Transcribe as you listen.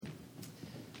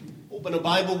Open a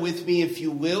Bible with me, if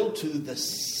you will, to the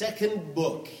second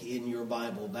book in your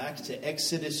Bible, back to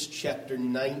Exodus chapter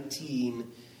 19,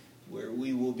 where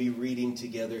we will be reading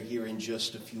together here in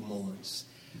just a few moments.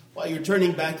 While you're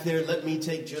turning back there, let me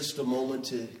take just a moment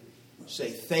to say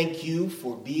thank you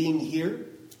for being here.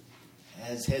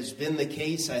 As has been the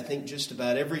case, I think just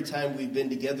about every time we've been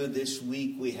together this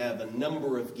week, we have a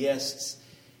number of guests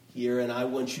here, and I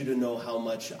want you to know how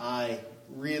much I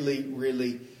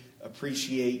really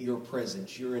appreciate your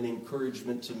presence. You're an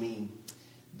encouragement to me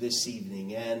this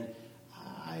evening, and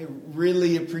I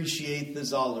really appreciate the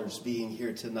Zollers being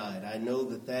here tonight. I know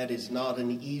that is not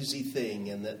an easy thing,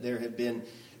 and that there have been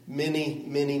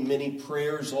many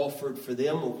prayers offered for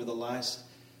them over the last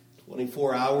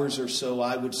 24 hours or so.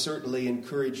 I would certainly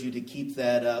encourage you to keep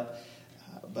that up,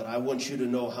 but I want you to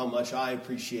know how much I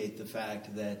appreciate the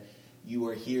fact that you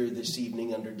are here this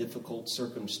evening under difficult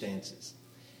circumstances.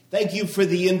 Thank you for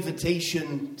the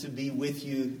invitation to be with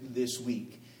you this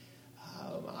week.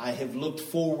 I have looked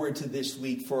forward to this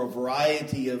week for a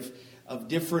variety of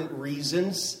different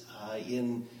reasons.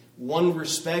 In one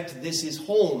respect, this is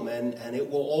home, and it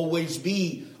will always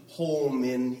be home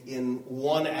in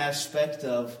one aspect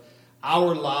of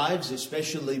our lives,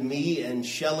 especially me and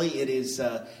Shelley. It is,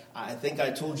 I think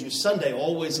I told you Sunday,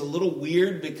 always a little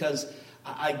weird because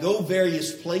I go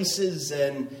various places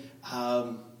and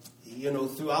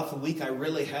throughout the week, I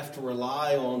really have to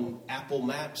rely on Apple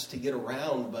Maps to get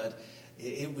around. But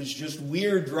it was just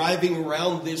weird driving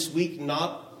around this week,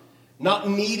 not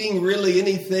needing really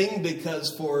anything,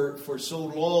 because for so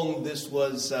long this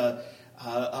was a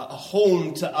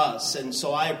home to us. And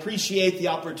so I appreciate the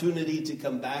opportunity to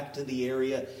come back to the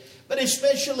area, but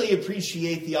especially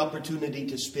appreciate the opportunity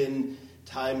to spend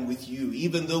time with you.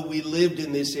 Even though we lived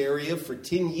in this area for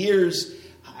 10 years,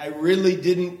 I really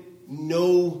didn't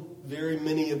know very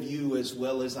many of you as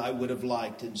well as I would have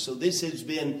liked. And so this has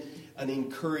been an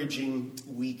encouraging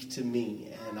week to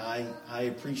me, and I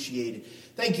appreciate it.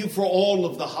 Thank you for all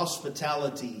of the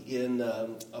hospitality in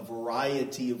a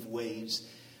variety of ways.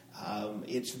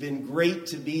 It's been great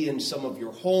to be in some of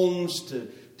your homes,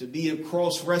 to be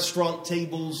across restaurant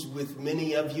tables with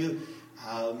many of you,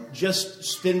 just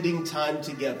spending time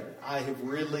together. I have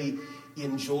really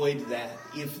enjoyed that.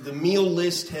 If the meal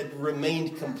list had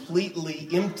remained completely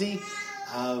empty,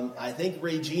 I think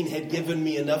Regine had given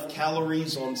me enough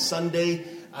calories on Sunday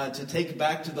to take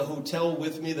back to the hotel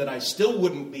with me that I still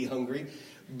wouldn't be hungry.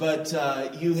 But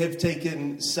you have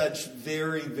taken such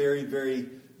very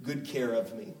good care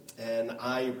of me, and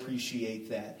I appreciate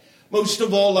that. Most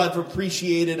of all, I've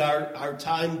appreciated our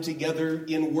time together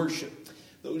in worship.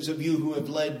 Those of you who have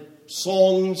led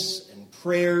songs and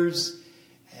prayers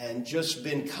and just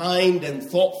been kind and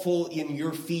thoughtful in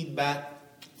your feedback,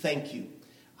 thank you.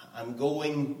 I'm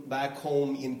going back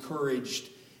home encouraged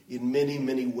in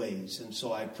many ways. And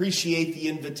so I appreciate the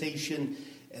invitation,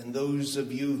 and those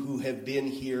of you who have been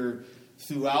here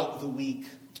throughout the week,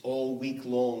 all week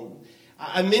long.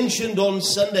 I mentioned on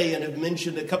Sunday, and have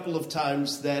mentioned a couple of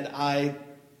times, that I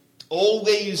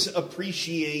always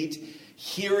appreciate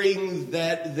hearing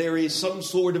that there is some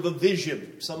sort of a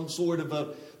vision, some sort of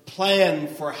a plan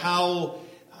for how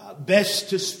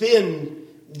best to spend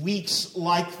weeks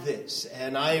like this.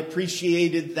 And I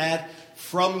appreciated that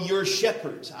from your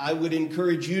shepherds. I would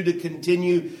encourage you to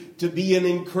continue to be an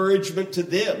encouragement to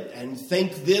them and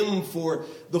thank them for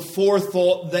the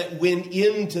forethought that went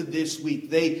into this week.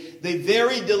 They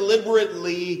very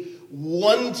deliberately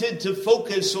wanted to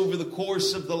focus over the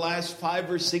course of the last 5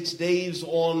 or 6 days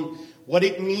on what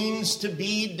it means to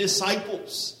be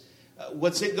disciples.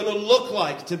 What's it going to look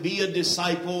like to be a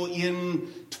disciple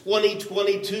in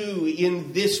 2022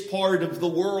 in this part of the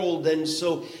world? And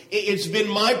so it's been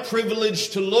my privilege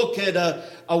to look at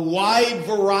a wide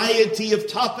variety of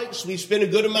topics. We spent a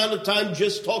good amount of time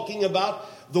just talking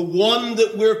about the one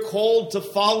that we're called to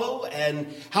follow and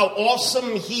how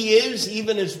awesome he is,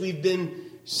 even as we've been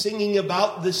singing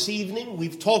about this evening.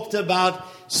 We've talked about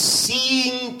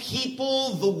seeing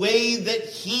people the way that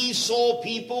he saw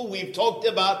people. We've talked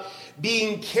about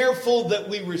being careful that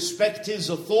we respect his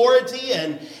authority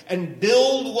and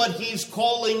build what he's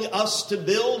calling us to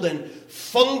build and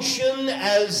function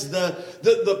as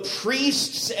the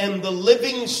priests and the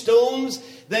living stones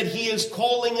that he is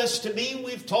calling us to be.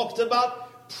 We've talked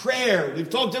about prayer. We've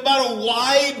talked about a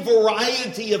wide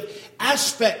variety of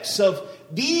aspects of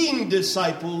being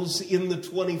disciples in the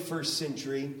 21st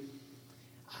century.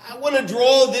 I want to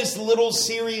draw this little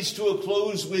series to a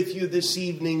close with you this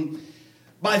evening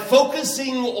by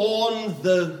focusing on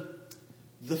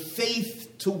the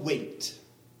faith to wait.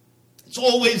 It's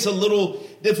always a little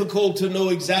difficult to know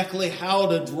exactly how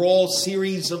to draw a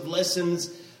series of lessons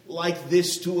like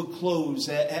this to a close.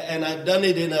 And I've done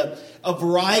it in a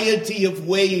variety of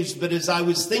ways. But as I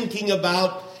was thinking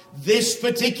about this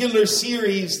particular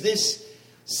series, this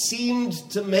seemed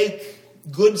to make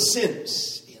good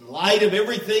sense in light of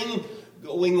everything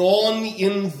going on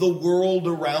in the world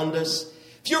around us.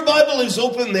 If your Bible is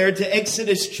open there to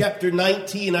Exodus chapter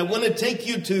 19, I want to take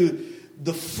you to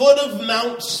the foot of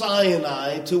Mount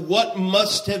Sinai, to what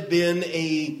must have been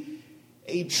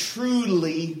a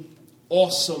truly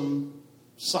awesome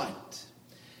sight.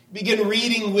 Begin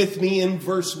reading with me in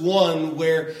verse 1,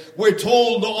 where we're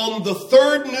told on the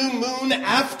third new moon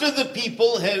after the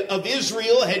people of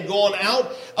Israel had gone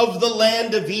out of the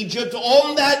land of Egypt,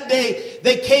 on that day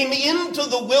they came into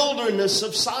the wilderness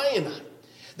of Sinai.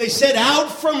 They set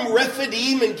out from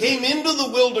Rephidim and came into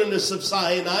the wilderness of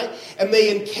Sinai, and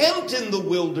they encamped in the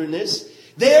wilderness.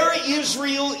 There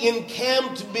Israel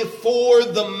encamped before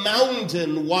the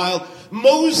mountain while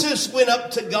Moses went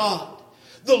up to God.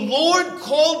 The Lord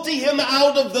called to him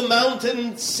out of the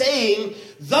mountain, saying,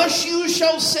 "Thus you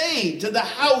shall say to the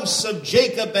house of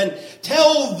Jacob and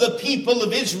tell the people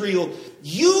of Israel,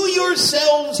 you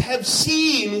yourselves have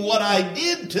seen what I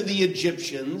did to the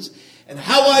Egyptians, and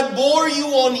how I bore you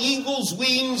on eagle's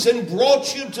wings and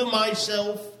brought you to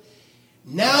myself.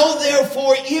 Now,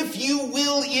 therefore, if you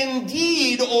will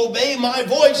indeed obey my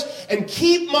voice and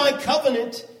keep my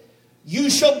covenant, you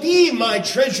shall be my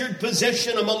treasured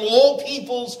possession among all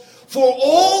peoples, for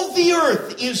all the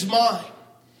earth is mine.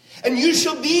 And you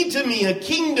shall be to me a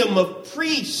kingdom of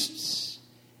priests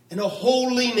and a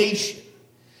holy nation.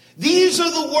 These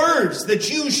are the words that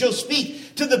you shall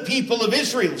speak to the people of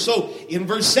Israel." So in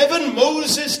verse 7,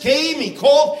 Moses came, he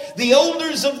called the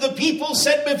elders of the people,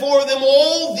 set before them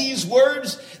all these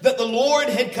words that the Lord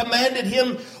had commanded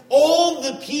him. All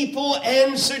the people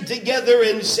answered together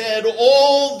and said,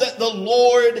 "All that the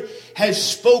Lord has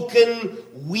spoken,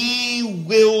 we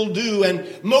will do." And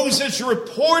Moses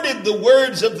reported the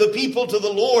words of the people to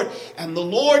the Lord. And the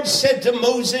Lord said to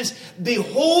Moses,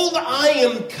 "Behold, I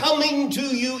am coming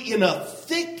to you in a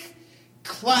thick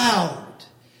cloud,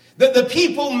 that the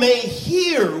people may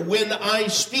hear when I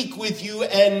speak with you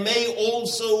and may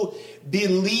also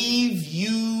believe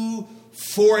you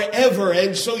forever."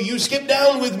 And so you skip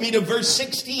down with me to verse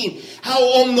 16. How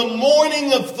on the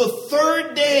morning of the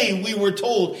third day, we were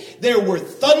told, there were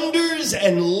thunders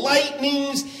and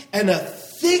lightnings and a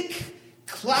thick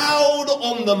cloud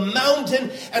on the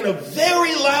mountain and a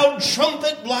very loud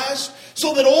trumpet blast,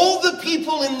 so that all the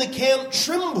people in the camp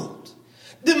trembled.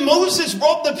 Then Moses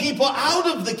brought the people out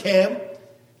of the camp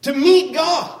to meet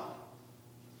God.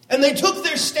 And they took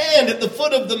their stand at the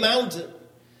foot of the mountain.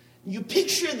 You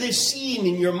picture this scene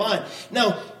in your mind.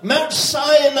 Now, Mount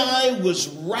Sinai was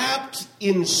wrapped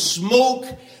in smoke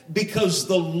because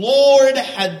the Lord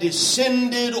had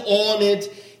descended on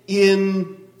it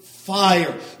in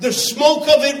fire. The smoke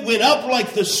of it went up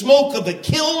like the smoke of a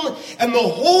kiln, and the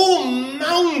whole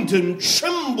mountain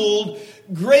trembled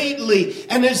greatly.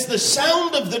 And as the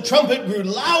sound of the trumpet grew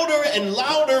louder and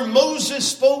louder, Moses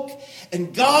spoke,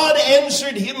 and God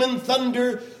answered him in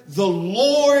thunder. The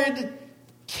Lord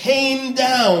came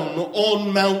down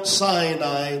on Mount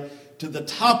Sinai to the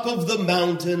top of the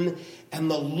mountain, and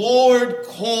the Lord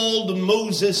called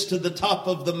Moses to the top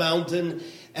of the mountain,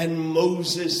 and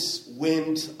Moses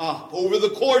went up. Over the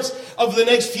course of the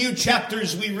next few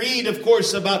chapters, we read, of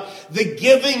course, about the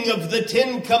giving of the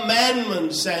 10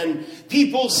 Commandments and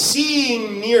people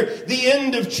seeing near the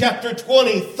end of chapter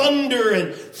 20 thunder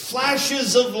and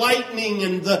flashes of lightning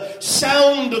and the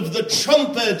sound of the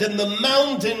trumpet and the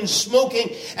mountain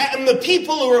smoking. And the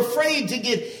people are afraid to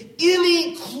get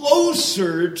any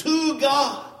closer to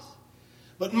God.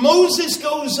 But Moses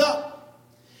goes up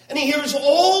and he hears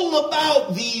all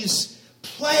about these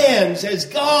plans as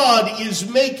God is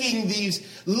making these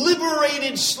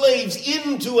liberated slaves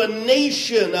into a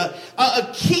nation,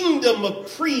 a kingdom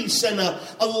of priests and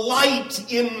a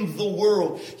light in the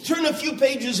world. Turn a few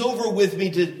pages over with me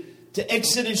to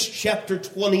Exodus chapter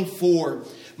 24.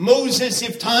 Moses,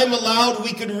 if time allowed,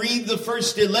 we could read the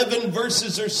first 11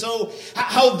 verses or so,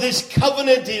 how this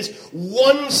covenant is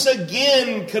once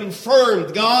again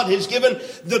confirmed. God has given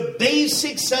the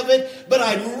basics of it, but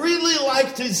I'd really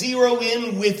like to zero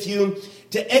in with you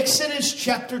to Exodus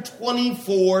chapter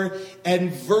 24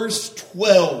 and verse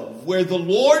 12, where the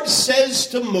Lord says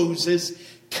to Moses,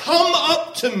 "Come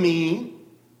up to me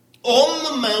on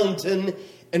the mountain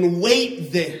and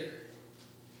wait there,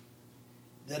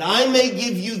 that I may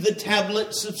give you the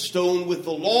tablets of stone with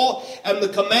the law and the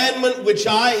commandment which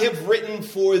I have written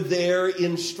for their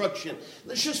instruction."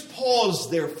 Let's just pause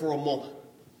there for a moment.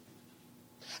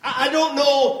 I don't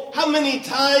know how many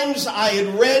times I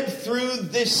had read through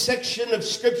this section of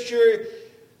Scripture,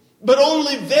 but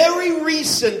only very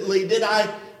recently did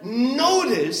I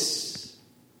notice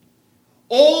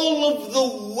all of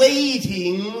the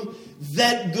waiting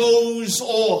that goes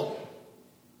on.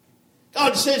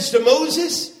 God says to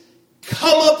Moses,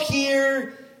 come up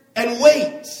here and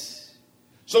wait.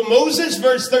 So Moses,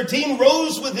 verse 13,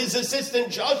 rose with his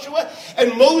assistant Joshua,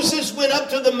 and Moses went up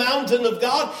to the mountain of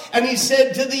God, and he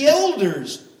said to the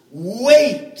elders,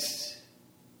 wait.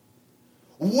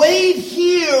 Wait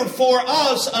here for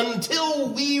us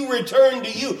until we return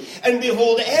to you. And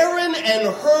behold, Aaron and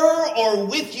Hur are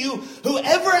with you.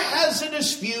 Whoever has a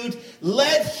dispute,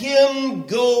 let him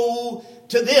go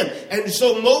to them. And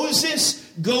so Moses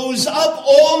goes up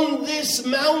on this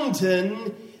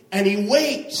mountain and he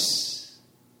waits.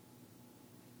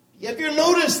 Have you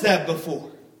noticed that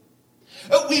before?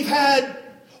 We've had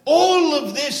all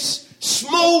of this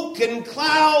smoke and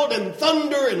cloud and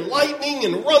thunder and lightning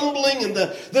and rumbling and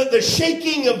the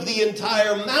shaking of the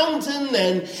entire mountain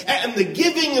and the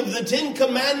giving of the 10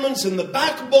 Commandments and the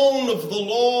backbone of the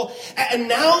law. And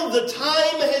now the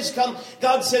time has come.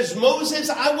 God says, Moses,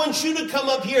 I want you to come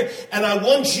up here and I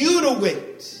want you to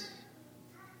wait.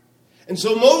 And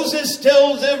so Moses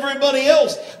tells everybody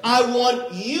else, I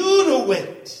want you to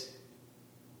wait.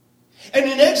 And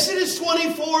in Exodus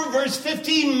 24, verse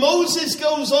 15, Moses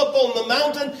goes up on the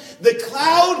mountain. The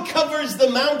cloud covers the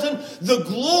mountain. The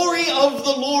glory of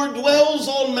the Lord dwells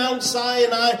on Mount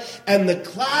Sinai. And the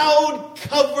cloud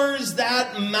covers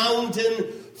that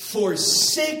mountain for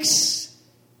 6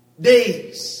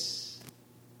 days.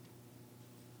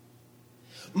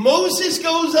 Moses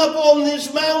goes up on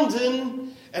this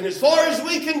mountain. And as far as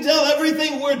we can tell,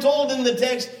 everything we're told in the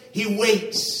text, he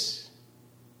waits.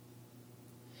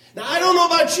 Now, I don't know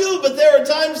about you, but there are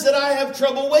times that I have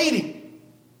trouble waiting.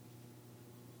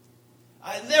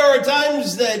 There are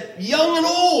times that young and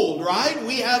old, right?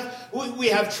 We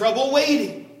have trouble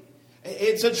waiting.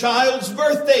 It's a child's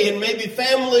birthday and maybe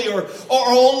family are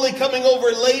only coming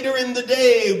over later in the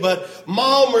day, but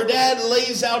mom or dad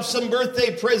lays out some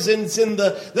birthday presents in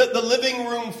the living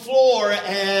room floor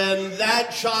and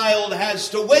that child has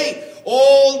to wait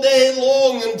all day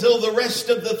long until the rest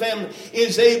of the family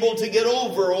is able to get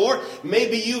over. Or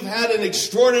maybe you've had an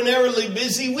extraordinarily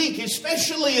busy week,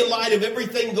 especially in light of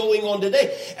everything going on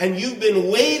today. And you've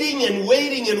been waiting and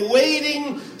waiting and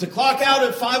waiting to clock out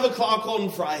at 5 o'clock on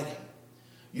Friday.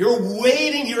 You're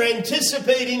waiting, you're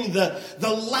anticipating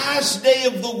the last day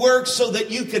of the work so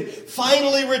that you can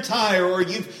finally retire. Or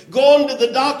you've gone to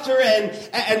the doctor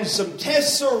and some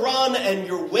tests are run and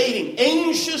you're waiting,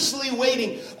 anxiously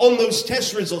waiting on those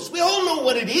test results. We all know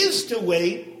what it is to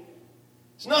wait.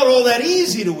 It's not all that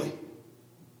easy to wait.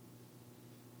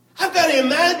 I've got to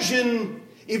imagine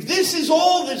if this is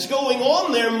all that's going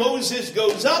on there, Moses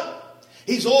goes up.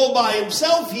 He's all by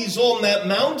himself. He's on that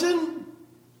mountain.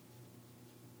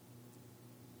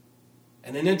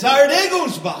 And an entire day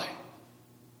goes by.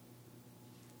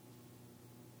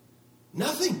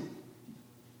 Nothing.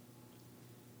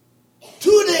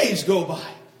 2 days go by.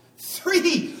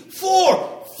 3,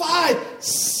 4, 5,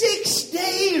 6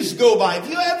 days go by. If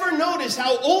you ever notice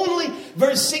how only,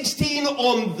 verse 16,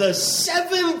 on the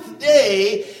 7th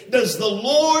day does the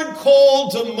Lord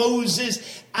call to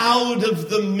Moses out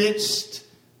of the midst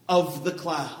of the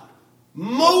cloud.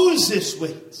 Moses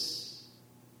waits.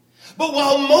 But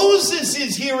while Moses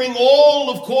is hearing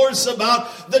all, of course,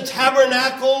 about the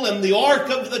tabernacle and the Ark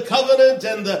of the Covenant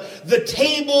and the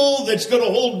table that's going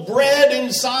to hold bread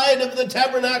inside of the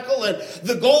tabernacle and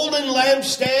the golden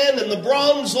lampstand and the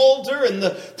bronze altar and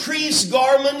the priest's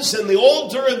garments and the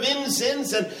altar of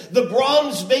incense and the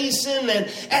bronze basin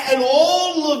and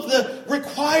all of the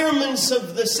requirements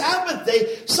of the Sabbath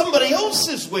day, somebody else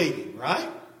is waiting, right?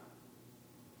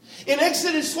 In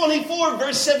Exodus 24,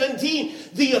 verse 17,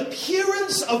 the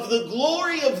appearance of the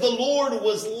glory of the Lord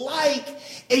was like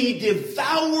a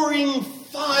devouring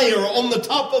fire on the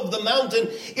top of the mountain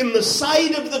in the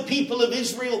sight of the people of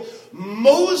Israel.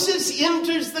 Moses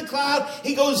enters the cloud.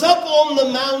 He goes up on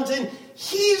the mountain.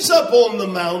 He's up on the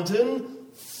mountain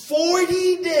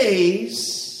 40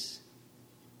 days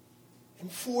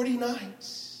and 40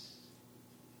 nights.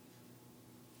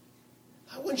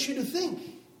 I want you to think.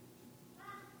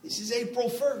 This is April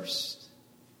 1st.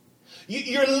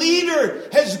 Your leader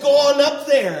has gone up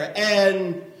there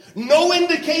and no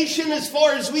indication as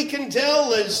far as we can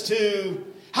tell as to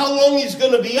how long he's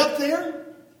going to be up there.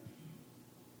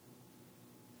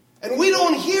 And we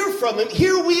don't hear from him.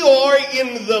 Here we are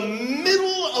in the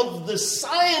middle of the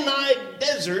Sinai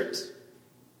desert.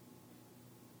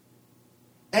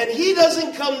 And he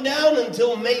doesn't come down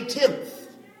until May 10th.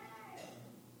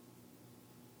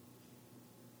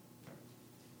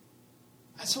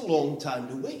 That's a long time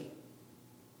to wait.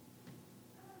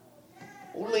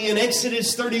 Only in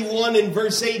Exodus 31 and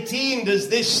verse 18 does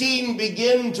this scene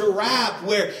begin to wrap,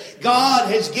 where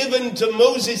God has given to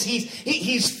Moses,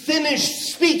 he's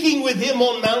finished speaking with him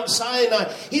on Mount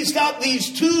Sinai. He's got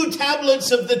these 2 tablets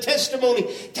of the testimony,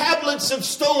 tablets of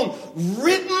stone,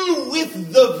 written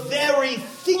with the very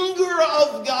finger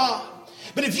of God.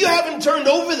 But if you haven't turned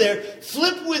over there,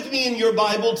 flip with me in your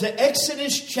Bible to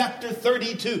Exodus chapter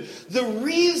 32. The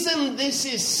reason this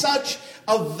is such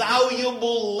a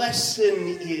valuable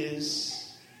lesson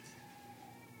is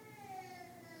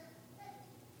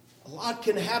a lot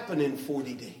can happen in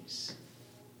 40 days.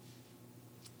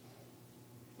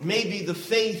 Maybe the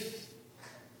faith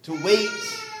to wait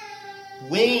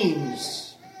wanes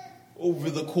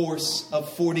over the course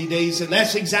of 40 days. And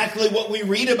that's exactly what we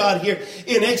read about here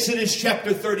in Exodus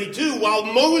chapter 32. While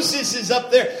Moses is up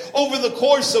there over the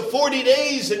course of 40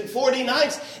 days and 40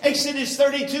 nights, Exodus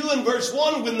 32 and verse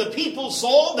 1, when the people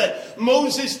saw that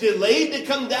Moses delayed to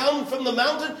come down from the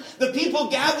mountain, the people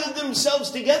gathered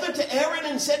themselves together to Aaron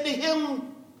and said to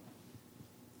him,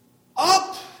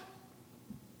 "Up!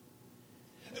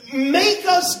 Make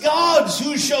us gods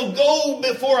who shall go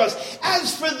before us.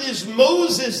 As for this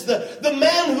Moses, the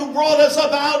man who brought us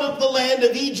up out of the land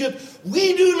of Egypt,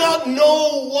 we do not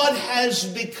know what has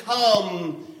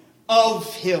become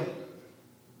of him."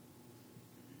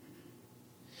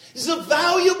 This is a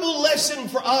valuable lesson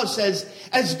for us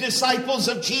as disciples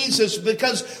of Jesus,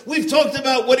 because we've talked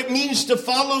about what it means to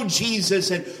follow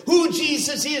Jesus and who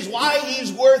Jesus is, why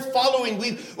he's worth following.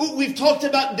 We've talked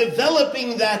about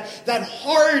developing that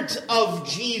heart of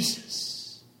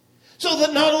Jesus, so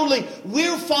that not only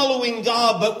we're following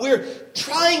God, but we're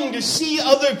trying to see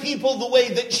other people the way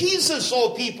that Jesus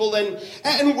saw people,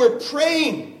 and we're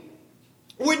praying.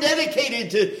 We're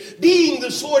dedicated to being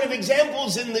the sort of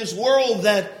examples in this world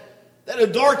that a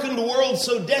darkened world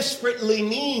so desperately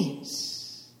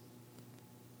needs.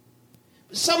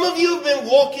 Some of you have been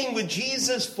walking with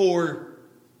Jesus for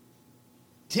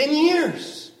 10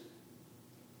 years,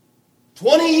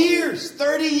 20 years,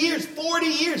 30 years, 40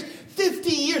 years,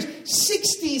 50 years,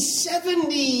 60,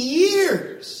 70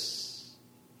 years.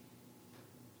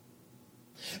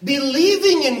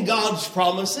 Believing in God's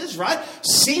promises, right?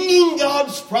 Singing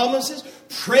God's promises,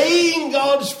 praying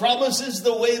God's promises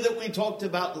the way that we talked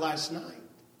about last night.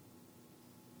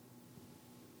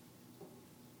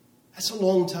 That's a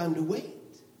long time to wait.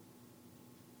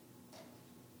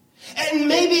 And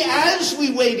maybe as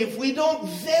we wait, if we don't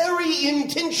very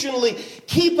intentionally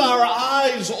keep our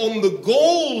eyes on the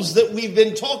goals that we've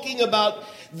been talking about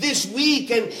this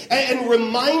week, and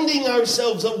reminding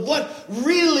ourselves of what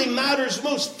really matters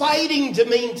most, fighting to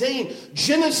maintain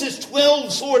Genesis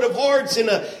 12 sort of hearts in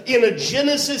a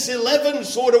Genesis 11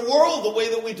 sort of world, the way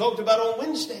that we talked about on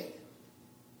Wednesday.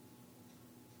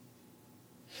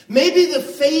 Maybe the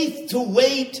faith to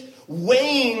wait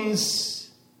wanes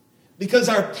because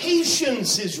our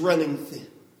patience is running thin.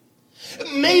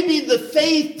 Maybe the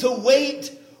faith to wait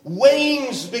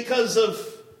wanes because of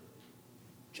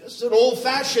just an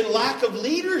old-fashioned lack of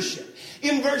leadership.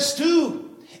 In verse 2,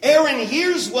 Aaron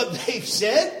hears what they've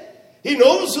said. He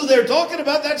knows who they're talking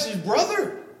about. That's his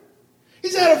brother.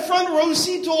 He's had a front row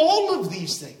seat to all of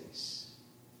these things.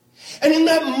 And in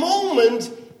that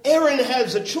moment, Aaron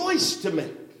has a choice to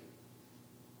make.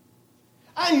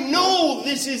 I know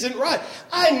this isn't right.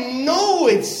 I know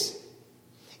it's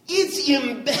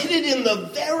embedded in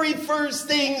the very first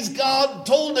things God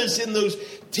told us in those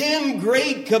 10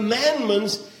 great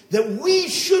commandments, that we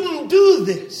shouldn't do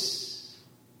this.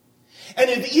 And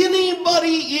if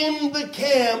anybody in the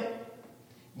camp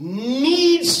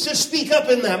needs to speak up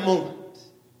in that moment,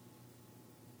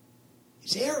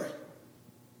 it's Aaron.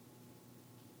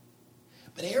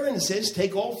 But Aaron says,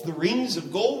 take off the rings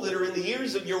of gold that are in the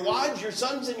ears of your wives, your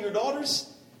sons, and your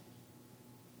daughters,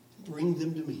 and bring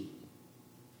them to me.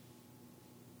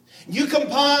 You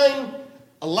combine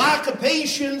a lack of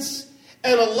patience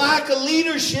and a lack of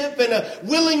leadership and a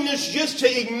willingness just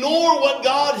to ignore what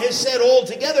God has said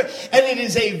altogether, and it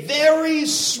is a very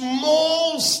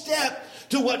small step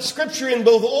to what Scripture in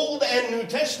both Old and New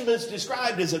Testaments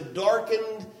described as a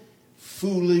darkened,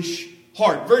 foolish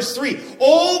heart. Verse 3,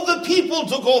 all the people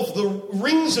took off the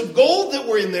rings of gold that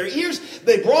were in their ears.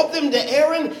 They brought them to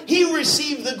Aaron. He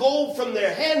received the gold from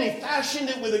their hand. He fashioned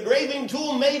it with a graving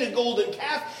tool, made a golden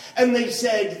calf. And they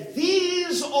said,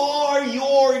 these are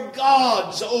your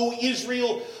gods, O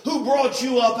Israel, who brought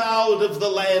you up out of the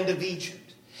land of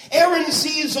Egypt. Aaron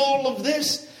sees all of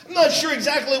this. I'm not sure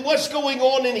exactly what's going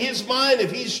on in his mind,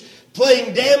 if he's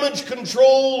playing damage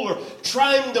control or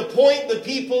trying to point the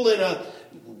people in a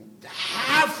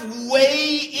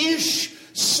halfway-ish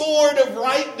word of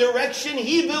right direction,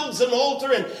 he builds an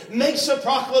altar and makes a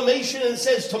proclamation and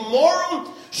says,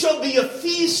 tomorrow shall be a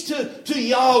feast to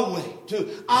Yahweh,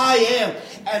 to I am.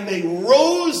 And they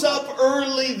rose up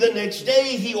early the next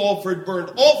day. He offered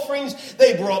burnt offerings.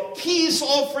 They brought peace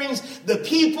offerings. The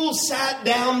people sat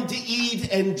down to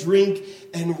eat and drink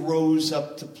and rose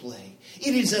up to play.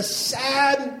 It is a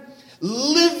sad,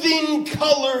 living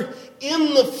color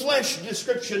in the flesh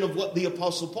description of what the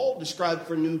Apostle Paul described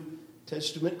for New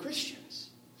Testament Christians.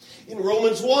 In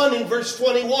Romans 1 in verse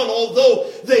 21, although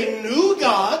they knew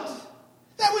God,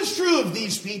 that was true of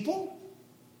these people.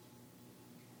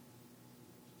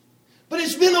 But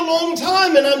it's been a long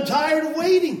time and I'm tired of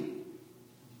waiting.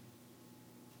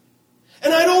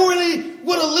 And I don't really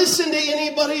want to listen to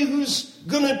anybody who's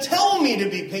going to tell me to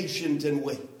be patient and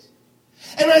wait.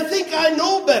 And I think I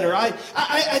know better. I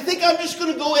think I'm just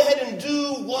going to go ahead and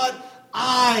do what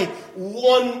I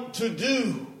want to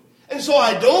do. And so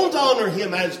I don't honor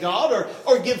him as God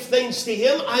or give thanks to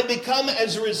him. I become,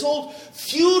 as a result,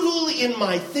 futile in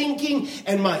my thinking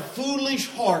and my foolish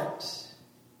heart.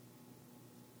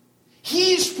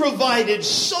 He's provided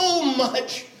so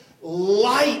much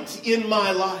light in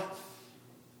my life.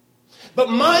 But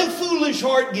my foolish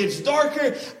heart gets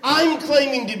darker. I'm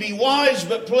claiming to be wise,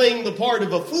 but playing the part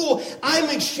of a fool. I'm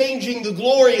exchanging the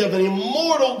glory of an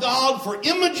immortal God for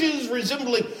images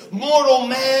resembling mortal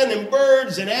man and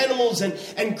birds and animals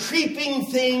and creeping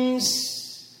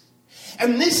things.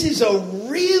 And this is a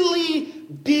really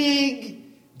big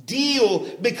deal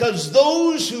because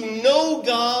those who know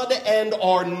God and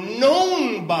are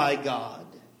known by God,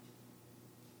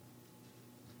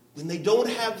 when they don't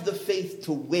have the faith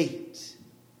to wait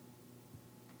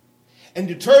and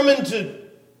determined to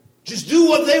just do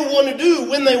what they want to do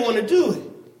when they want to do it,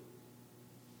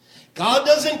 God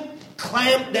doesn't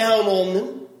clamp down on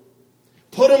them,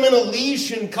 put them in a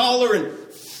leash and collar and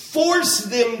force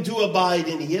them to abide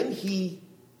in him. He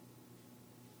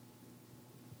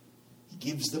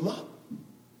gives them up.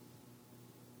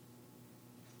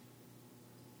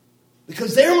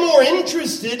 Because they're more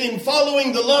interested in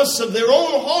following the lusts of their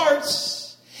own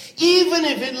hearts, even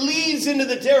if it leads into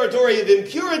the territory of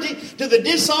impurity, to the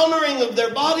dishonoring of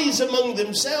their bodies among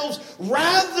themselves,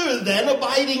 rather than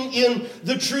abiding in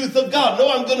the truth of God. No,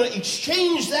 I'm going to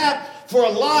exchange that for a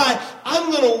lie.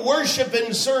 I'm going to worship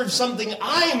and serve something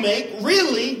I make.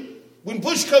 Really, when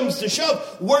push comes to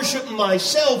shove, worship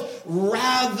myself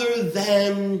rather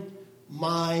than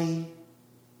my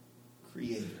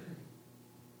Creator.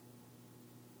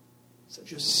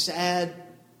 Such a sad,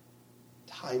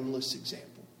 timeless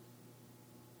example.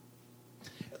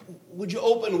 Would you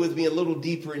open with me a little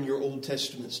deeper in your Old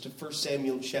Testaments to 1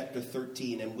 Samuel chapter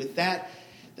 13? And with that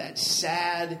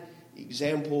sad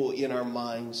example in our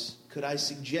minds, could I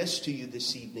suggest to you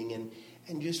this evening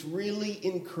and just really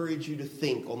encourage you to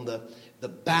think on the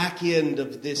back end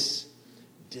of this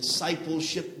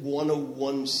Discipleship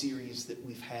 101 series that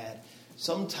we've had.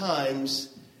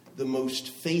 Sometimes the most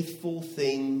faithful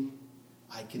thing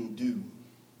I can do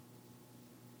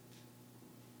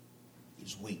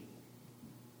is wait.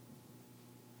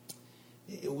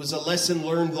 It was a lesson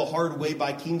learned the hard way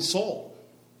by King Saul.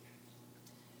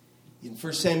 In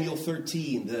 1 Samuel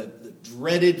 13, the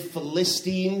dreaded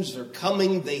Philistines are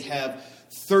coming. They have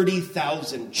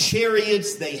 30,000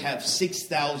 chariots. They have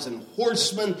 6,000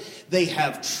 horsemen. They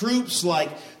have troops like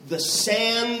the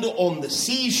sand on the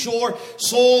seashore.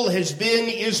 Saul has been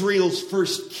Israel's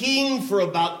first king for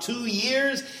about 2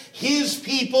 years. His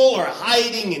people are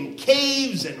hiding in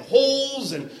caves and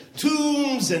holes and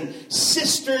tombs and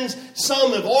cisterns.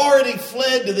 Some have already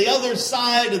fled to the other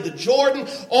side of the Jordan.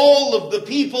 All of the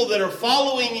people that are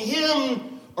following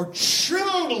him are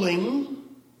trembling.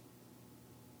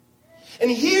 And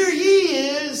here he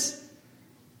is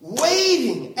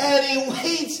waiting, and he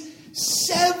waits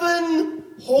 7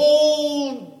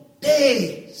 whole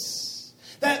days.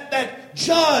 That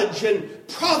judge and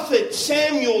prophet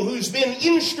Samuel, who's been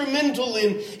instrumental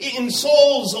in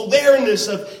Saul's awareness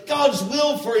of God's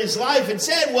will for his life, had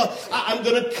said, well, I'm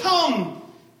going to come.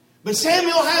 But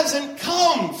Samuel hasn't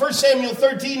come. 1 Samuel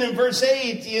 13 and verse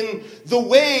 8, in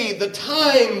the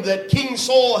time that King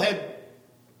Saul had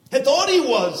thought he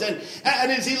was. And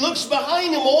as he looks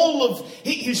behind him, all of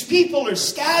his people are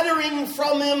scattering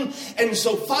from him. And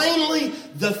so finally,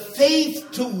 the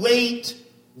faith to wait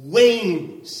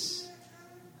wanes.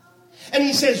 And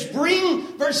he says,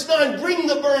 verse 9, bring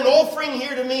the burnt offering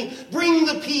here to me. Bring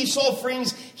the peace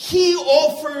offerings. He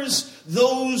offers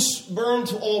those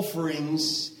burnt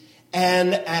offerings.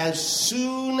 And as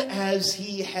soon as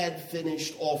he had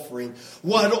finished offering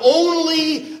what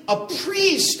only a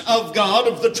priest of God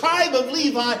of the tribe of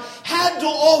Levi had to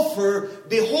offer,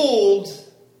 behold,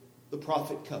 the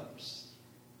prophet comes.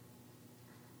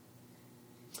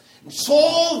 And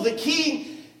Saul the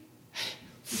king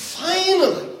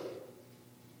finally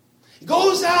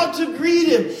goes out to greet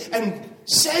him, and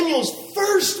Samuel's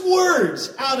first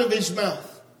words out of his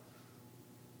mouth: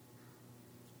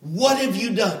 "What have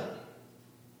you done?"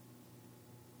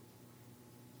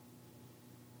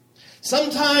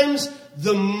 Sometimes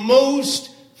the most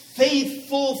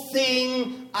faithful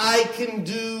thing I can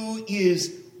do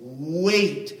is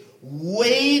wait.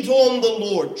 Wait on the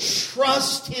Lord.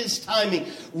 Trust His timing.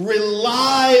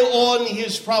 Rely on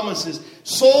His promises.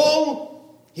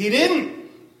 Saul, he didn't.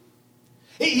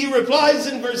 He replies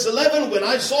in verse 11, "When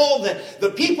I saw that the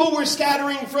people were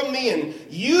scattering from me, and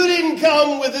you didn't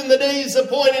come within the days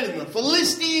appointed, and the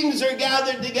Philistines are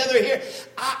gathered together here,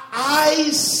 I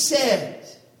said,"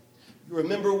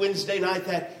 remember Wednesday night,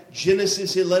 that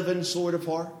Genesis 11 sort of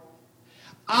part?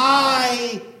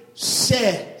 I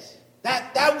said.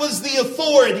 That was the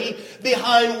authority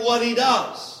behind what he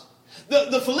does.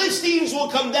 The Philistines will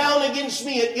come down against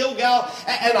me at Gilgal,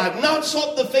 and I've not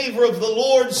sought the favor of the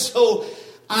Lord, so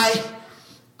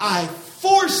I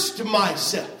forced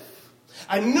myself.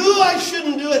 I knew I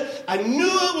shouldn't do it. I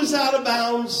knew it was out of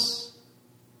bounds.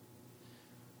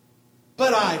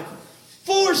 But I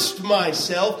forced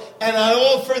myself, and I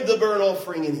offered the burnt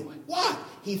offering anyway. Why?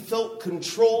 He felt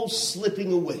control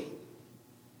slipping away.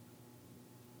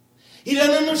 He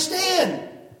doesn't understand.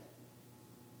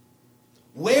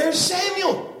 Where's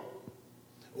Samuel?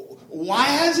 Why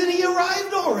hasn't he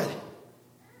arrived already?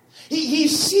 He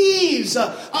sees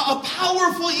a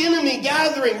powerful enemy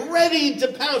gathering, ready to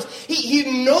pounce.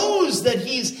 He knows that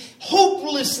he's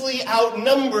hopelessly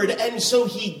outnumbered, and so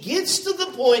he gets to the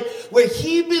point where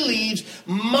he believes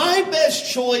my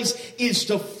best choice is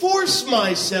to force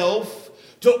myself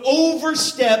to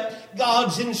overstep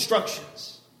God's instructions.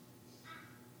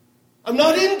 I'm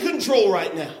not in control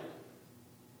right now.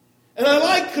 And I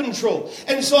like control.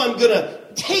 And so I'm going to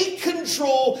take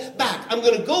control back. I'm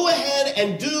going to go ahead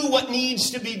and do what needs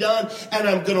to be done. And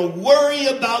I'm going to worry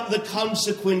about the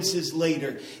consequences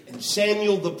later. And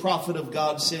Samuel, the prophet of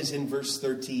God, says in verse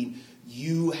 13,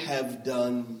 "You have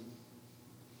done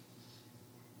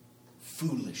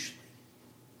foolishly."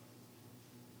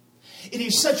 It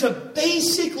is such a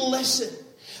basic lesson,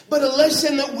 but a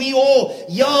lesson that we all,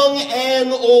 young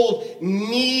and old,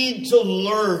 need to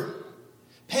learn.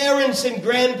 Parents and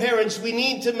grandparents, we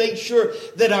need to make sure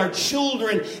that our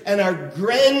children and our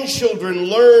grandchildren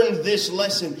learn this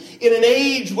lesson. In an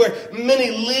age where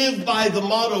many live by the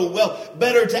motto, well,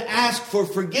 better to ask for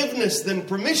forgiveness than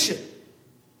permission.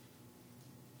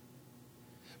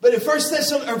 But if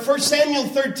 1 Samuel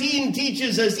 13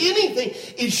 teaches us anything,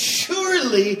 is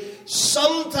surely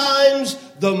sometimes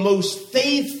the most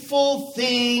faithful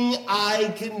thing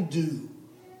I can do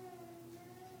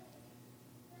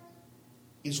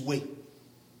is wait.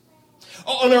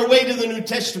 On our way to the New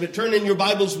Testament, turn in your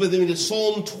Bibles with me to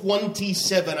Psalm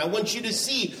 27. I want you to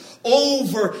see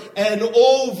over and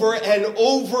over and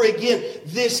over again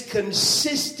this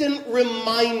consistent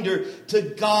reminder to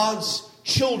God's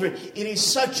children. It is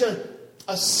such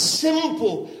a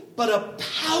simple but a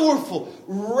powerful,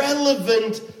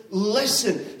 relevant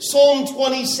lesson. Psalm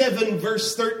 27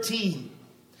 verse 13.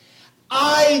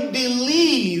 "I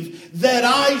believe that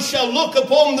I shall look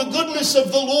upon the goodness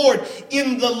of the Lord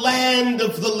in the land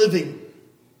of the living."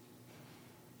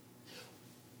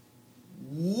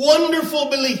 Wonderful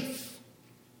belief.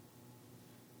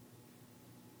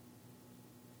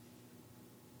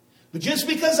 But just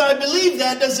because I believe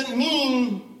that doesn't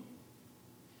mean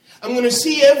I'm going to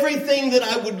see everything that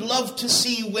I would love to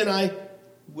see when I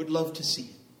would love to see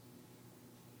it.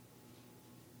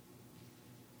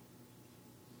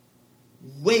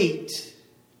 Wait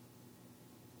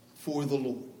for the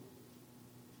Lord.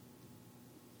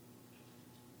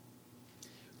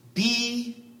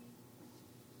 Be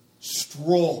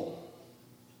strong.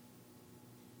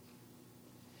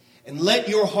 And let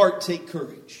your heart take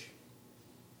courage.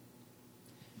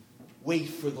 Wait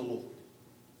for the Lord.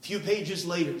 A few pages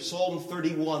later, Psalm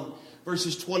 31,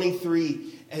 verses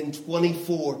 23 and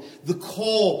 24. The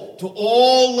call to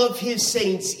all of His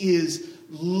saints is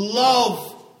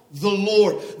love the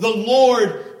Lord. The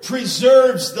Lord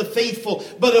preserves the faithful,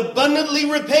 but abundantly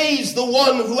repays the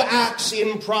one who acts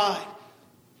in pride.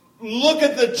 Look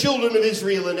at the children of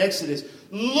Israel in Exodus.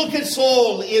 Look at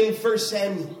Saul in 1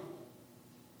 Samuel.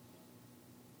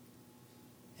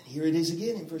 And here it is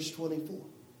again in verse 24.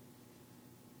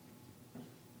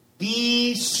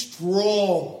 Be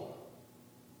strong.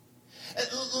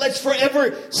 Let's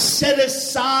forever set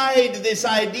aside this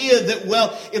idea that,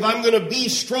 well, if I'm going to be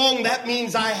strong, that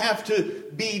means I have to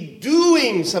be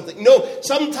doing something. No,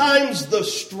 sometimes the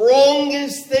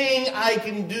strongest thing I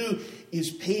can do is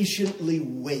patiently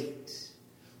wait,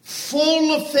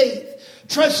 full of faith,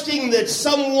 trusting that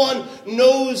someone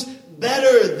knows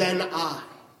better than I.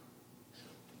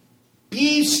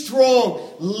 Be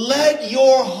strong. Let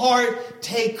your heart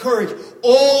take courage.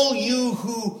 All you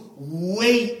who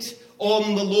wait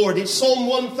on the Lord. It's Psalm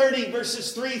 130,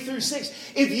 verses 3 through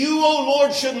 6. If you, O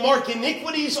Lord, should mark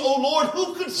iniquities, O Lord,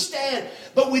 who could stand?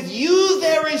 But with you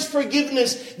there is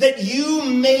forgiveness, that you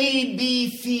may be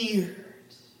feared.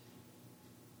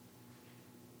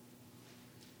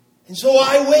 And so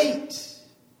I wait.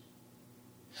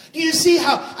 Do you see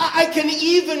how I can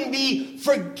even be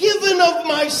forgiven of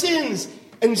my sins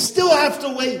and still have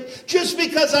to wait? Just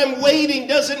because I'm waiting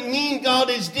doesn't mean God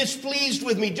is displeased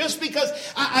with me. Just because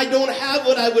I don't have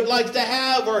what I would like to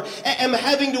have, or am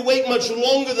having to wait much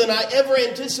longer than I ever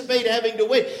anticipate having to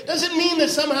wait, doesn't mean that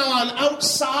somehow I'm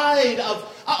outside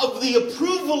of the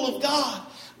approval of God.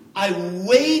 I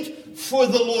wait for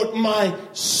the Lord. My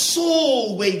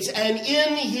soul waits, and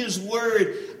in His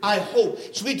Word I hope.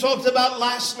 So we talked about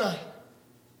last night.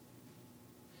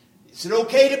 Is it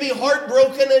okay to be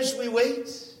heartbroken as we wait?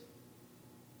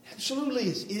 Absolutely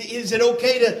is. Is it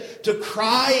okay to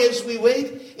cry as we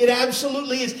wait? It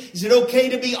absolutely is. Is it okay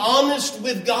to be honest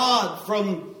with God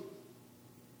from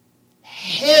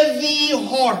heavy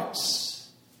hearts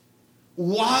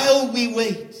while we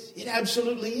wait? It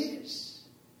absolutely is.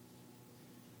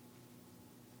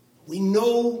 We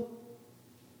know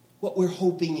what we're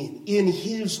hoping in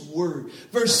His Word.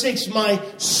 Verse 6, my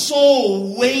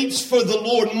soul waits for the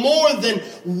Lord more than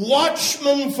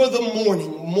watchmen for the morning.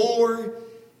 More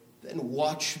than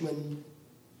watchmen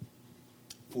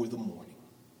for the morning.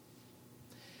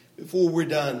 Before we're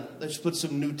done, let's put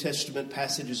some New Testament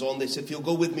passages on this. If you'll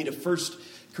go with me to 1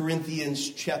 Corinthians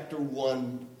chapter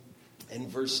 1 and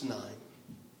verse 9.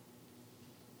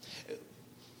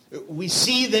 We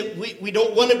see that we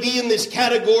don't want to be in this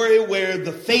category where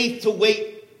the faith to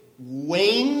wait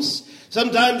wanes.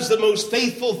 Sometimes the most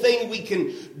faithful thing we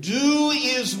can do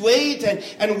is wait,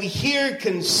 and we hear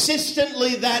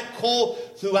consistently that call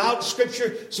throughout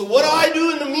Scripture. So what do I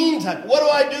do in the meantime? What do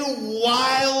I do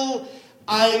while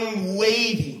I'm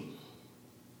waiting?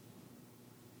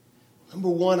 Number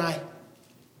one, I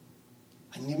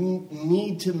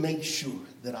need to make sure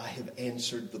that I have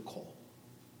answered the call.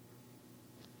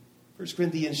 1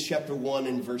 Corinthians chapter 1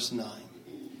 and verse 9.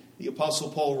 The Apostle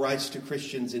Paul writes to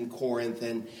Christians in Corinth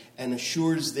and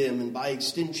assures them, and by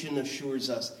extension assures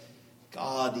us,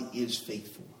 God is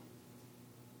faithful.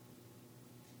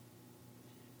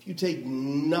 If you take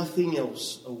nothing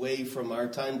else away from our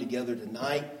time together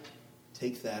tonight,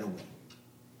 take that away.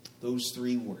 Those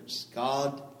three words.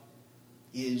 God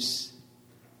is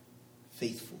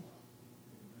faithful,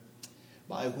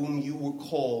 by whom you were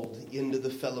called into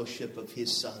the fellowship of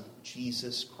His Son,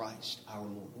 Jesus Christ our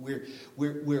Lord.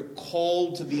 We're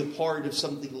called to be a part of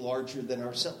something larger than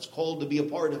ourselves. Called to be a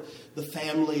part of the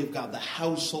family of God, the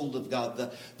household of God,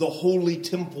 the holy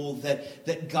temple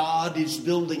that God is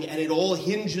building. And it all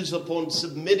hinges upon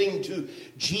submitting to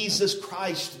Jesus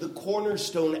Christ, the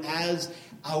cornerstone, as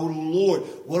our Lord.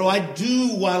 What do I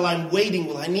do while I'm waiting?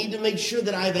 Well, I need to make sure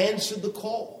that I've answered the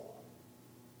call.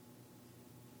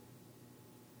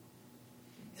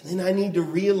 And then I need to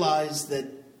realize that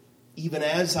even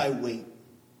as I wait,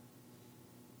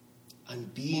 I'm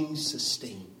being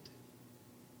sustained.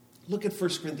 Look at 1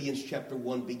 Corinthians chapter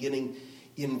 1, beginning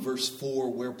in verse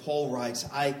 4, where Paul writes,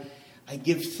 I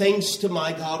give thanks to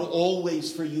my God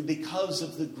always for you because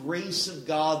of the grace of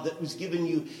God that was given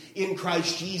you in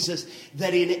Christ Jesus,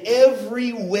 that in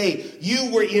every way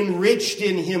you were enriched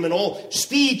in Him in all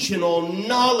speech and all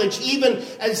knowledge, even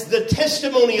as the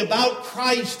testimony about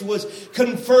Christ was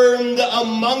confirmed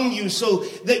among you, so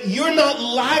that you're not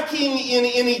lacking in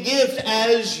any gift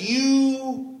as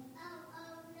you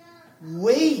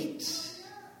wait.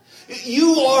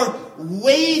 You are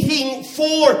waiting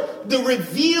for the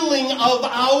revealing of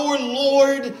our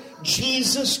Lord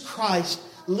Jesus Christ.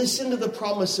 Listen to the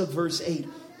promise of verse 8.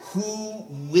 Who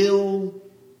will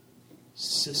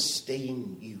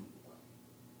sustain you?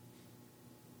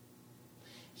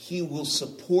 He will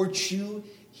support you.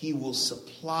 He will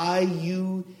supply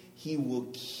you. He will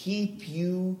keep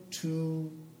you to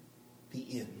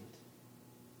the end.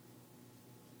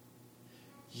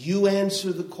 You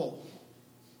answer the call.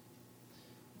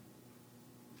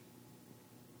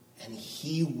 And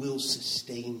He will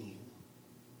sustain you.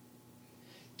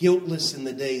 Guiltless in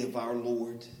the day of our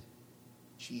Lord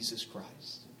Jesus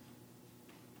Christ.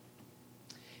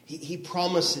 He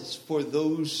promises for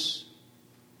those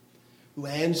who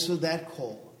answer that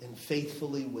call and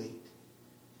faithfully wait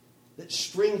that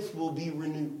strength will be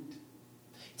renewed.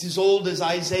 It's as old as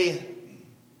Isaiah,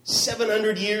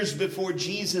 700 years before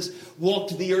Jesus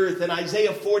walked the earth. In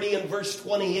Isaiah 40 and verse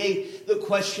 28, the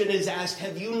question is asked,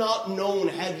 have you not known,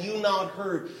 have you not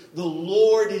heard? The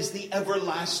Lord is the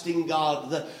everlasting God,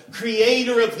 the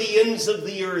creator of the ends of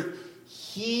the earth.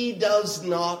 He does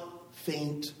not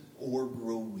faint or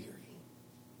grow weary.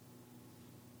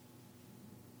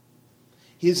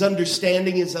 His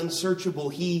understanding is unsearchable.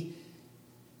 He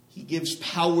gives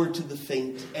power to the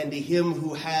faint, and to him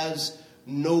who has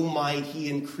no might, he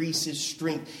increases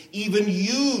strength. Even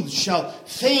youths shall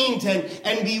faint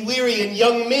and be weary, and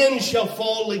young men shall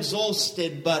fall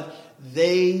exhausted. But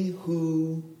they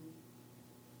who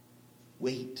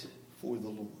wait for the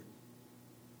Lord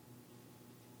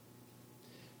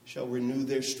shall renew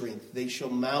their strength. They shall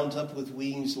mount up with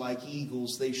wings like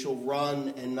eagles. They shall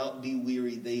run and not be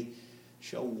weary. They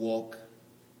shall walk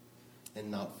and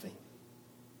not faint.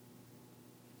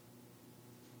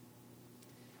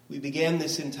 We began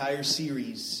this entire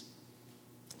series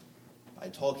by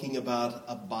talking about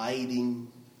abiding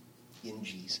in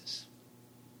Jesus.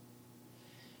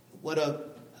 What a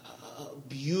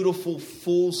beautiful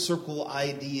full circle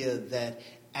idea that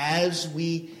as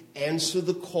we answer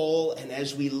the call and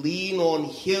as we lean on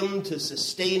Him to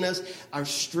sustain us, our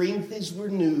strength is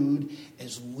renewed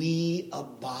as we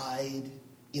abide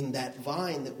in that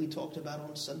vine that we talked about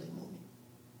on Sunday morning.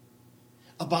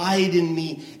 Abide in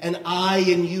me, and I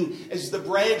in you. As the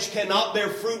branch cannot bear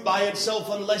fruit by itself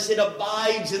unless it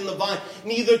abides in the vine,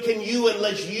 neither can you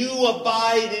unless you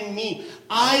abide in me.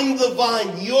 I'm the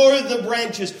vine, you're the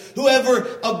branches.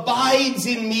 Whoever abides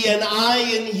in me and I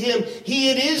in him,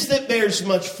 he it is that bears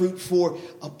much fruit, for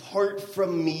apart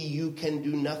from me you can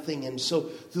do nothing. And so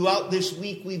throughout this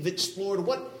week we've explored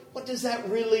what does that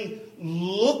really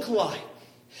look like?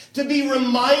 To be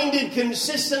reminded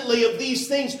consistently of these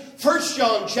things. 1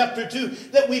 John chapter 2,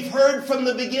 that we've heard from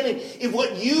the beginning. If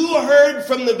what you heard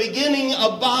from the beginning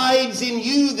abides in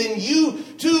you, then you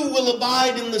too will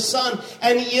abide in the Son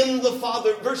and in the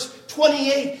Father. Verse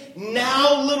 28,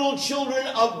 now little children,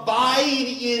 abide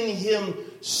in him,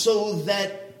 so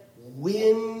that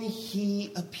when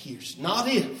he appears, not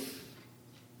if,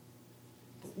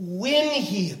 but when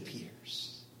he appears,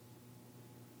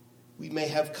 we may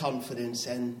have confidence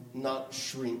and not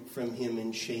shrink from him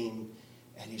in shame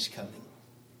at his coming.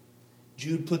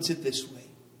 Jude puts it this way: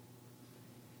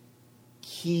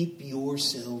 keep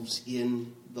yourselves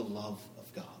in the love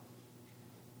of God,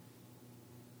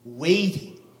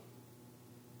 waiting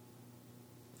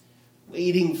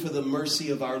for the mercy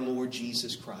of our Lord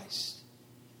Jesus Christ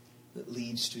that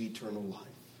leads to eternal life.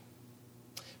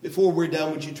 Before we're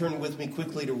done, would you turn with me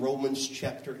quickly to Romans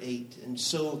chapter 8? And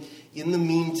so, in the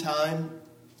meantime,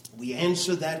 we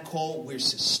answer that call. We're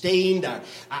sustained.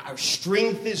 Our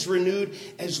strength is renewed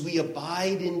as we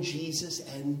abide in Jesus,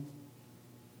 and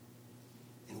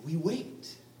we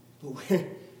wait. But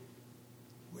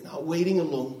we're not waiting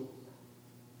alone.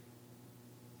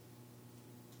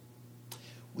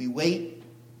 We wait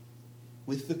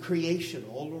with the creation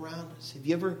all around us. Have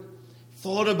you ever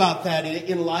thought about that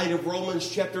in light of Romans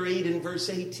chapter 8 and verse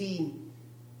 18?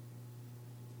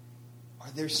 Are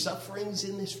there sufferings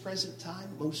in this present time?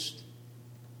 Most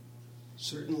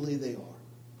certainly they are.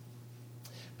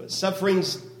 But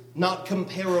sufferings not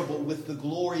comparable with the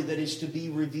glory that is to be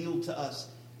revealed to us.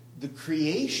 The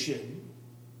creation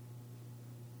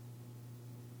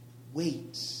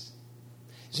waits.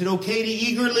 Is it okay to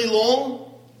eagerly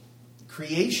long? The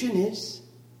creation is.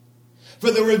 For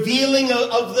the revealing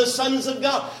of the sons of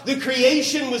God. The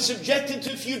creation was subjected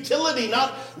to futility,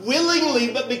 not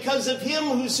willingly, but because of him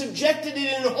who subjected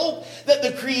it in hope that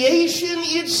the creation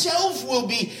itself will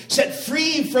be set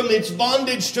free from its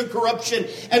bondage to corruption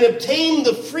and obtain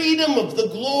the freedom of the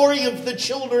glory of the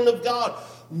children of God.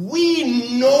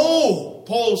 We know,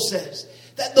 Paul says,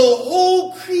 that the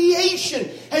whole creation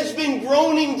has been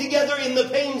groaning together in the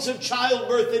pains of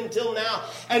childbirth until now.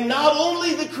 And not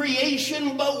only the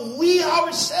creation, but we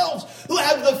ourselves, who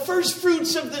have the first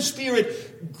fruits of the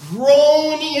Spirit,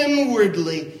 groan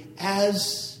inwardly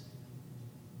as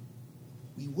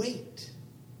we wait.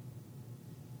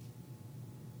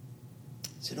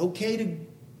 Is it okay to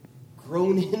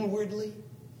groan inwardly?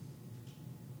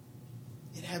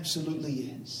 It absolutely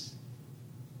is.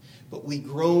 But we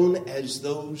groan as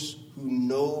those who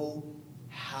know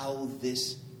how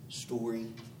this story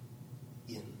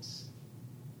ends.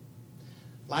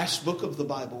 Last book of the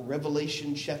Bible,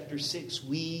 Revelation chapter 6.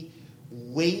 We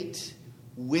wait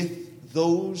with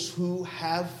those who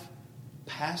have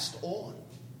passed on.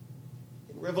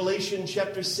 Revelation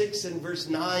chapter 6 and verse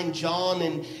 9, John,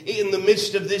 in the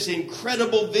midst of this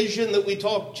incredible vision that we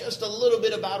talked just a little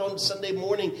bit about on Sunday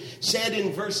morning, said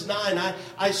in verse 9,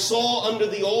 I saw under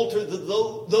the altar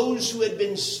those who had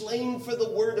been slain for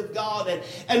the word of God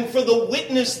and for the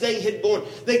witness they had borne.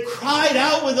 They cried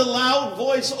out with a loud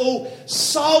voice, O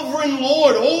sovereign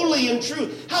Lord, holy and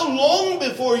true, how long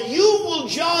before you will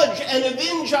judge and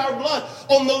avenge our blood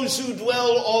on those who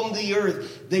dwell on the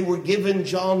earth? They were given,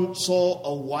 John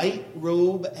saw, a white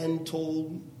robe and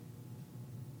told,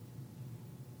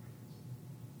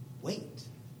 wait.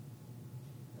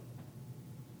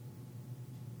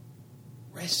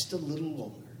 Rest a little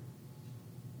longer.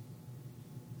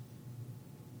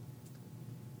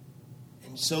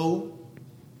 And so,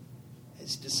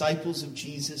 as disciples of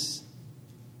Jesus,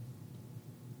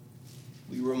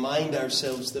 we remind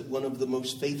ourselves that one of the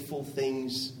most faithful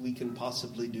things we can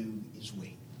possibly do is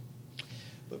wait.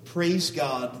 But praise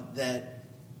God that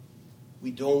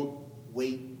we don't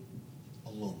wait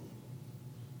alone.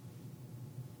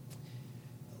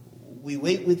 We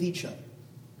wait with each other.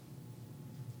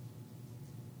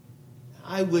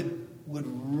 I would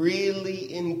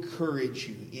really encourage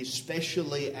you,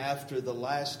 especially after the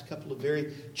last couple of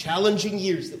very challenging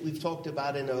years that we've talked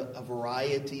about in a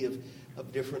variety of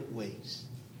different ways.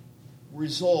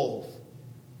 Resolve.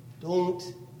 Don't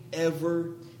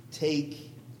ever take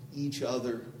each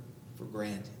other for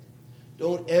granted.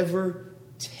 Don't ever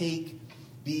take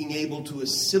being able to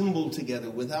assemble together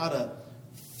without a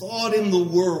thought in the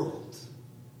world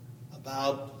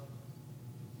about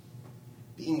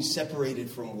being separated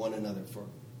from one another for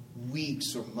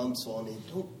weeks or months on end.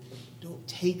 Don't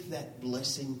take that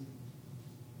blessing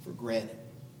for granted.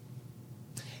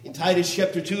 In Titus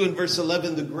chapter 2 and verse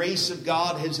 11, the grace of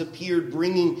God has appeared,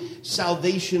 bringing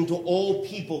salvation to all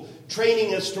people,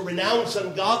 training us to renounce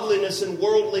ungodliness and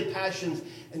worldly passions,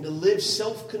 and to live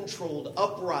self-controlled,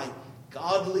 upright,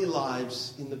 godly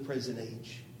lives in the present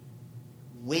age,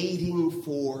 waiting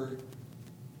for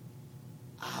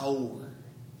our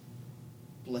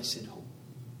blessed hope.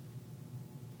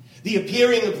 The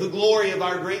appearing of the glory of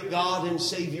our great God and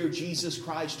Savior Jesus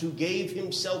Christ, who gave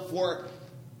himself for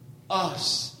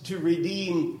us to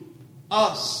redeem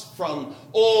us from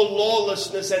all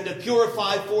lawlessness and to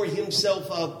purify for himself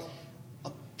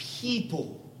a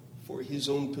people for his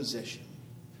own possession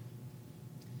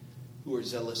who are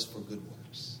zealous for good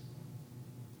works.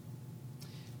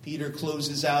 Peter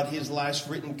closes out his last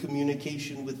written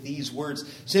communication with these words.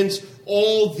 Since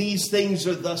all these things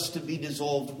are thus to be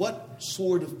dissolved, what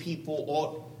sort of people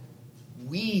ought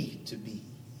we to be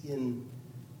in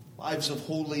lives of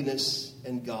holiness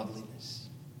and godliness?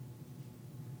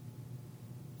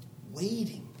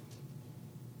 Waiting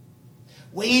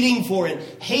for and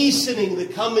hastening the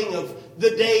coming of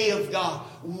the day of God.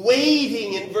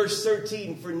 Waiting, in verse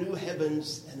 13, for new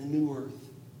heavens and a new earth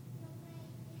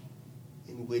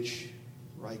in which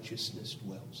righteousness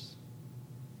dwells.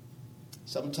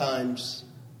 Sometimes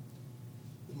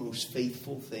the most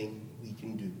faithful thing we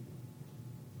can do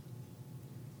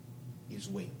is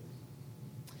wait.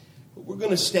 But we're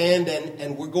going to stand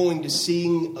and we're going to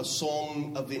sing a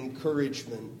song of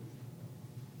encouragement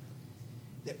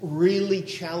that really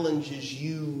challenges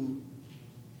you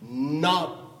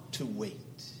not to wait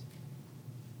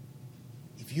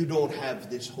if you don't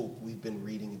have this hope we've been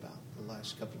reading about the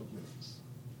last couple of minutes.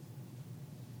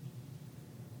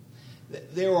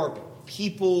 There are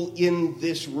people in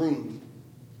this room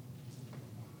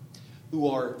who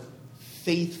are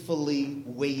faithfully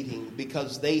waiting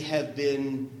because they have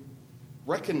been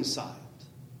reconciled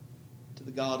to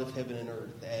the God of heaven and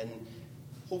earth. And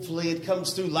hopefully it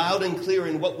comes through loud and clear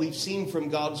in what we've seen from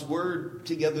God's Word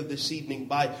together this evening.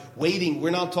 By waiting, we're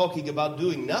not talking about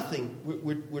doing nothing.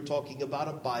 We're talking about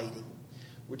abiding.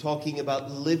 We're talking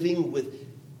about living with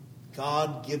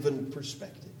God-given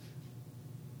perspective.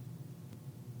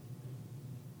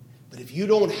 But if you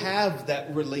don't have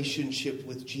that relationship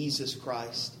with Jesus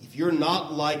Christ, if you're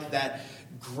not like that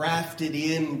grafted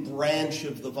in branch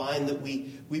of the vine that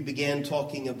we began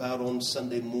talking about on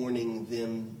Sunday morning,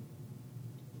 then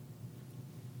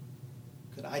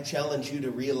could I challenge you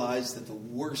to realize that the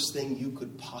worst thing you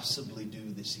could possibly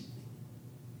do this evening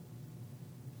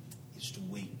is to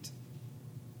wait.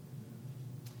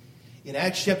 In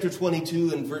Acts chapter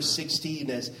 22 and verse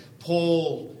 16, as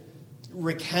Paul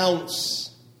recounts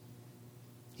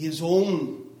his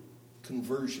own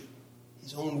conversion,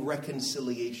 his own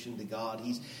reconciliation to God,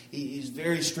 he's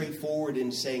very straightforward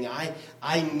in saying,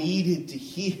 I needed to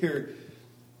hear,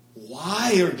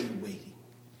 why are you waiting?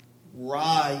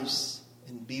 Rise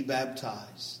and be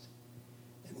baptized,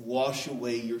 wash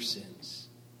away your sins,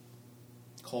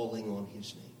 calling on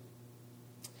his name.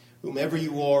 Whomever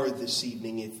you are this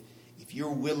evening, if you're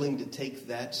willing to take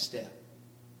that step,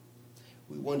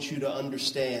 we want you to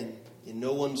understand in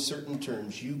no uncertain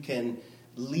terms, you can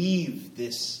leave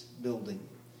this building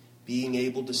being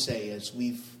able to say, as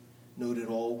we've noted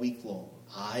all week long,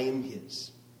 I am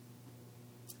his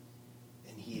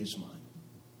and he is mine.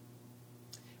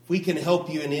 If we can help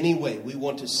you in any way, we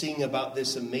want to sing about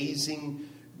this amazing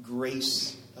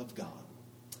grace of God.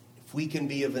 If we can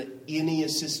be of any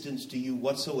assistance to you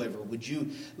whatsoever, would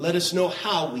you let us know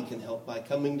how we can help by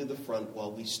coming to the front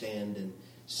while we stand and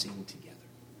sing together?